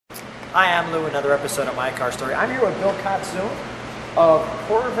Hi, I'm Lou, another episode of My Car Story. I'm here with Bill Kotzum of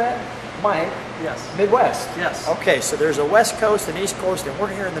Corvette Mike. Yes. Midwest. Yes. Okay, so there's a West Coast and East Coast, and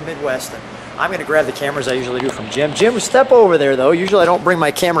we're here in the Midwest. And I'm going to grab the cameras I usually do from Jim. Jim, step over there, though. Usually I don't bring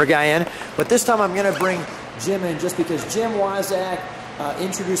my camera guy in, but this time I'm going to bring Jim in just because Jim Wazak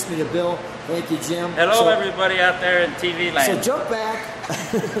introduced me to Bill. Thank you, Jim. Hello, everybody out there in TV land. So jump back.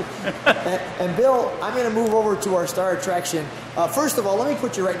 and Bill, I'm going to move over to our star attraction. First of all, let me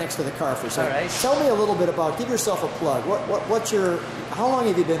put you right next to the car for a second. All right. Tell me a little bit about, give yourself a plug. How long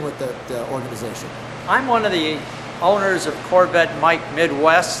have you been with the organization? I'm one of the owners of Corvette Mike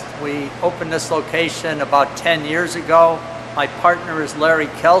Midwest. We opened this location about 10 years ago. My partner is Larry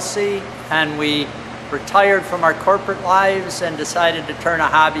Kelsey, and we retired from our corporate lives and decided to turn a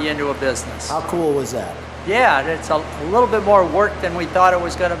hobby into a business. How cool was that? Yeah, it's a little bit more work than we thought it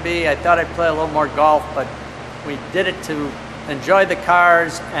was going to be. I thought I'd play a little more golf, but we did it to enjoy the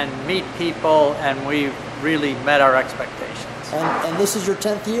cars and meet people, and we really met our expectations. And this is your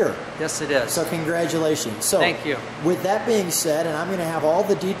 10th year. Yes, it is. So congratulations. So thank you. With that being said, and I'm going to have all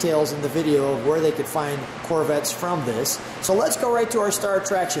the details in the video of where they could find Corvettes from this. So let's go right to our star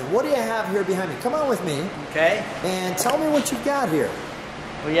attraction. What do you have here behind me? Come on with me. Okay. And tell me what you've got here.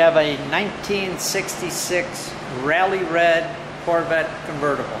 We have a 1966 Rally Red Corvette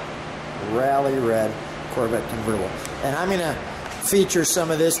Convertible. Rally Red Corvette Convertible. And I'm going to feature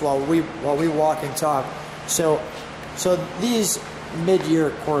some of this while we walk and talk. So these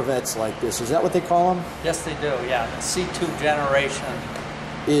mid-year Corvettes like this, is that what they call them? Yes, they do, yeah. The C2 generation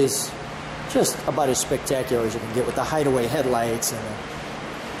is just about as spectacular as you can get with the hideaway headlights.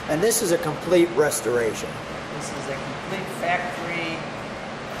 And this is a complete restoration. This is a complete factory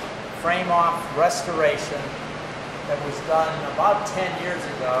frame-off restoration that was done about 10 years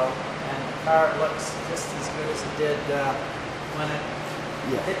ago, and the car looks just as good as it did when it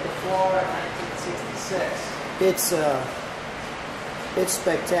hit the floor in 1966. It's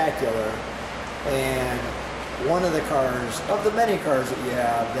spectacular, and one of the cars, of the many cars that you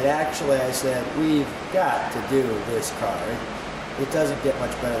have, that actually I said, we've got to do this car. It doesn't get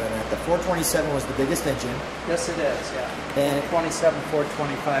much better than that. The 427 was the biggest engine. Yes, it is, yeah. And 27,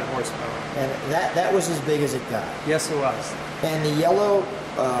 425 horsepower. And that was as big as it got. Yes, it was. And the yellow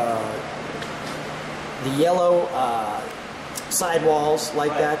sidewalls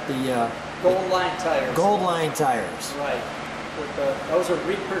like that, the gold line tires. Gold line tires. Right. Those are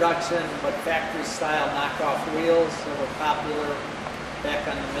reproduction, but factory style knockoff wheels that were popular back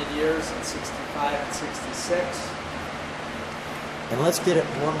on the mid-years in 65 and 66. And let's get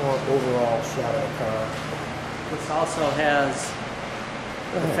one more overall shot of the car. This also has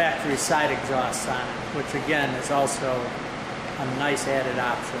the factory side exhaust on it, which again is also a nice added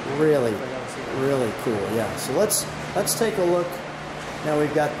option. Really, really cool. Yeah. So let's take a look. Now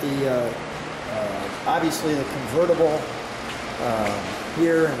we've got the obviously the convertible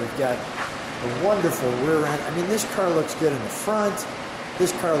here, and we've got a wonderful rear end. I mean, this car looks good in the front.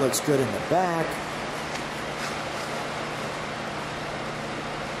 This car looks good in the back.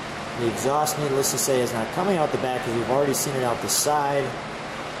 The exhaust, needless to say, is not coming out the back because we've already seen it out the side.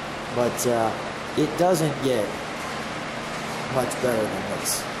 But it doesn't get much better than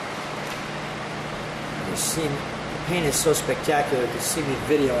this. The paint is so spectacular, you can see me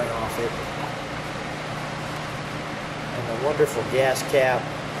videoing off it. And the wonderful gas cap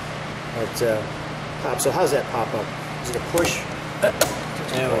that pops. So how's that pop up? Is it a push?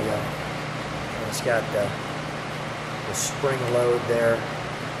 There we go. And it's got the spring load there.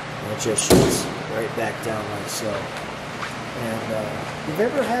 And it just shoots right back down like so. And you've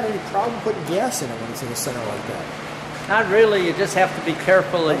ever had any problem putting gas in it when it's in the center like that? Not really. You just have to be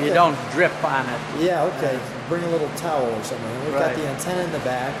careful that you don't drip on it. Yeah, okay. Bring a little towel or something. And we've got the antenna in the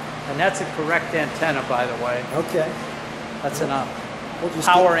back. And that's a correct antenna, by the way. Okay. That's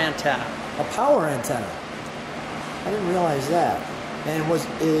power antenna. A power antenna. I didn't realize that. And was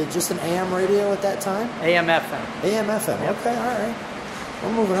it just an AM radio at that time? AM FM. AM FM. Yep. Okay, all right.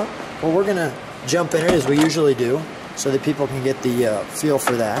 We're moving up. Well, we're going to jump in it as we usually do so that people can get the feel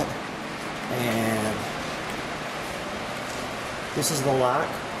for that. And this is the lock.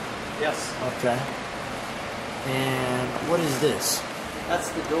 Yes. Okay. And what is this? That's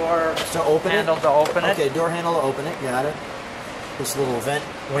the door to open handle to open it. Okay, door handle to open it. Got it. This little vent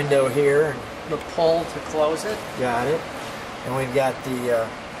window here. The pull to close it. Got it. And we've got the.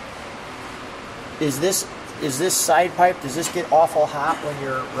 Is this side pipe? Does this get awful hot when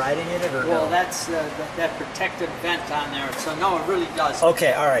you're riding in it, or well, no? that's that protective vent on there. So no, it really doesn't.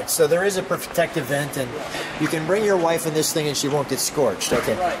 Okay, all right. So there is a protective vent, and you can bring your wife in this thing, and she won't get scorched.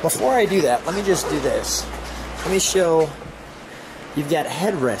 Okay. Right. Before I do that, let me just do this. Let me show you've got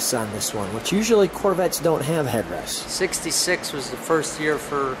headrests on this one, which usually Corvettes don't have headrests. 66 was the first year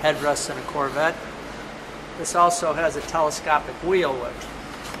for headrests in a Corvette. This also has a telescopic wheel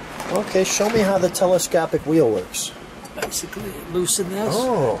width. Okay, show me how the telescopic wheel works. Basically, loosen this,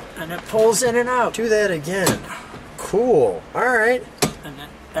 and it pulls in and out. Do that again. Cool. All right. And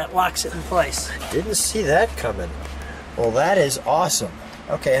that locks it in place. Didn't see that coming. Well, that is awesome.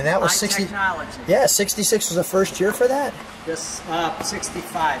 Okay, and that was 60. Technology. Yeah, 66 was the first year for that. This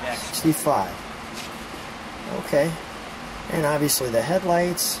 65 actually. 65. Okay, and obviously the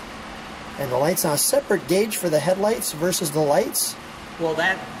headlights and the lights on a separate gauge for the headlights versus the lights. Well,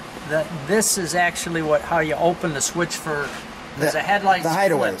 this is actually how you open the switch for the headlights. The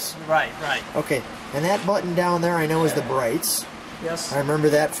hideaways. Right. Okay, and that button down there I know is the brights. Yes. I remember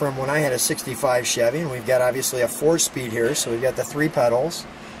that from when I had a 65 Chevy, and we've got obviously a 4-speed here, so we've got the 3 pedals.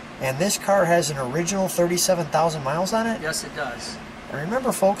 And this car has an original 37,000 miles on it? Yes, it does. And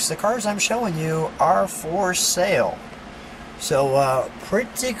remember, folks, the cars I'm showing you are for sale. So,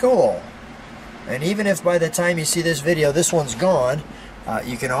 pretty cool. And even if by the time you see this video, this one's gone,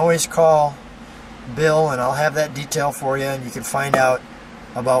 you can always call Bill, and I'll have that detail for you, and you can find out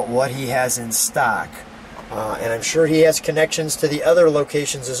about what he has in stock. And I'm sure he has connections to the other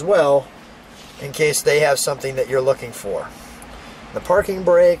locations as well, in case they have something that you're looking for. The parking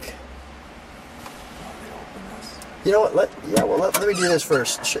brake. You know what? Let me do this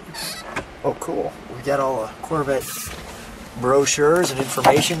first. Oh, cool. We got all the Corvette brochures and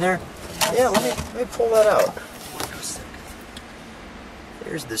information there. Yeah, let me pull that out.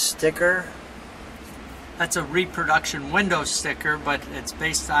 Here's the sticker. That's a reproduction window sticker, but it's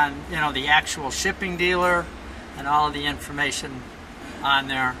based on, the actual shipping dealer and all of the information on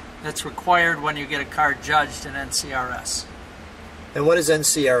there that's required when you get a car judged in NCRS. And what is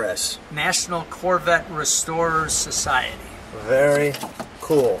NCRS? National Corvette Restorers Society. Very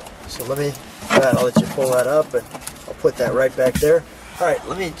cool. So I'll let you pull that up, and I'll put that right back there. All right,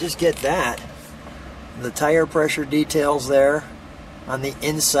 let me just get that. The tire pressure details there on the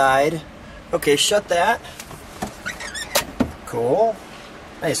inside. Okay, shut that. Cool.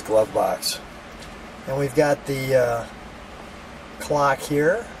 Nice glove box. And we've got the clock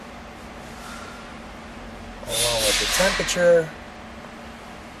here, along with the temperature,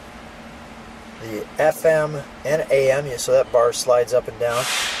 the FM and AM, so that bar slides up and down.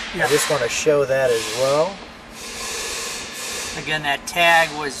 Yeah. I just want to show that as well. Again, that tag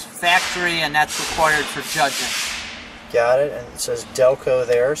was factory, and that's required for judging. Got it, and it says Delco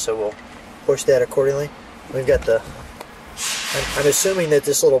there, so we'll push that accordingly. We've got I'm assuming that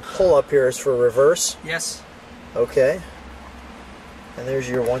this little pull up here is for reverse. Yes. Okay. And there's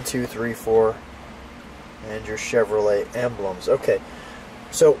your 1, 2, 3, 4, and your Chevrolet emblems. Okay.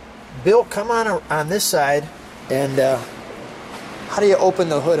 So, Bill, come on this side, and how do you open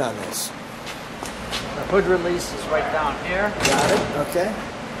the hood on this? The hood release is right down here. Got it. Okay.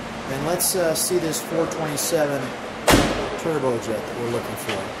 Then let's see this 427 turbojet that we're looking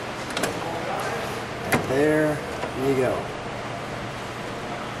for. And there you go.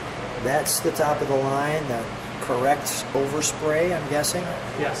 That's the top of the line, the correct overspray, I'm guessing?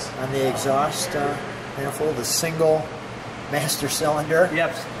 Yes. On the exhaust manifold, the single master cylinder?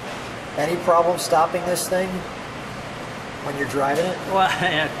 Yep. Any problem stopping this thing when you're driving it? Well,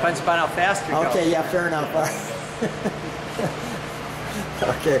 it depends upon how fast you're going. Okay, yeah, fair enough.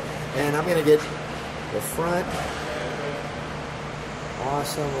 Okay, and I'm going to get the front.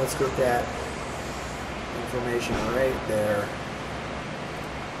 Awesome, let's get that information right there.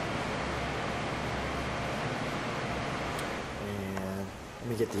 And let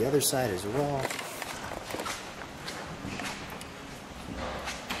me get the other side as well.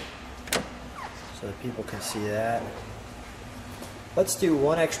 So that people can see that. Let's do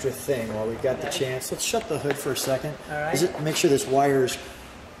one extra thing while we've got the chance. Let's shut the hood for a second. All right. Make sure this wire is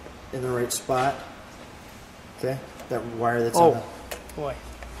in the right spot. Okay, that wire that's on the... Boy.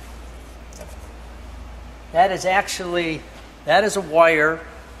 That is a wire.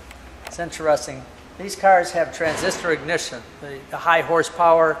 It's interesting. These cars have transistor ignition, the high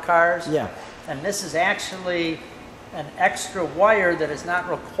horsepower cars. Yeah. And this is actually an extra wire that is not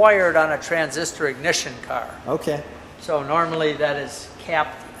required on a transistor ignition car. Okay. So normally that is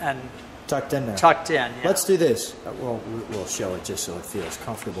capped and tucked in there. Tucked in, yeah. Let's do this. We'll show it just so it feels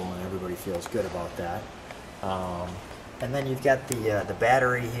comfortable and everybody feels good about that. And then you've got the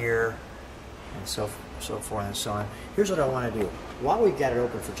battery here, and so forth and so on. Here's what I want to do. While we've got it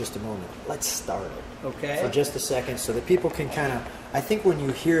open for just a moment, let's start it. Okay. For just a second, so that people can kind of. I think when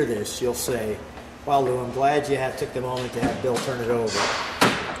you hear this, you'll say, "Wow, Lou, I'm glad you took the moment to have Bill turn it over."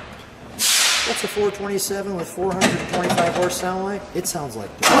 What's a 427 with 425 horse sound like? It sounds like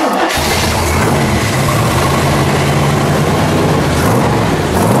this.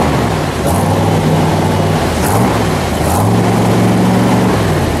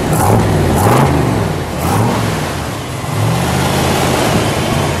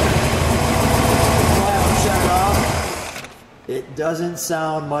 It doesn't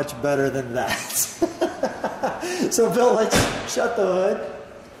sound much better than that. So Bill, let's shut the hood.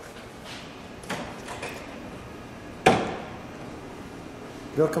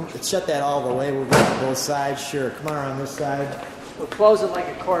 Bill, come shut that all the way. We'll go on both sides. Sure. Come on around this side. We'll close it like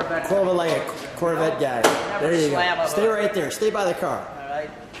a Corvette. Close it like a Corvette guy. There you go. Stay right there. Stay by the car. All right.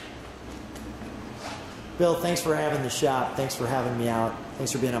 Bill, thanks for having the shop. Thanks for having me out.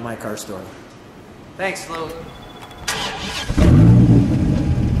 Thanks for being on my car story. Thanks, Lou.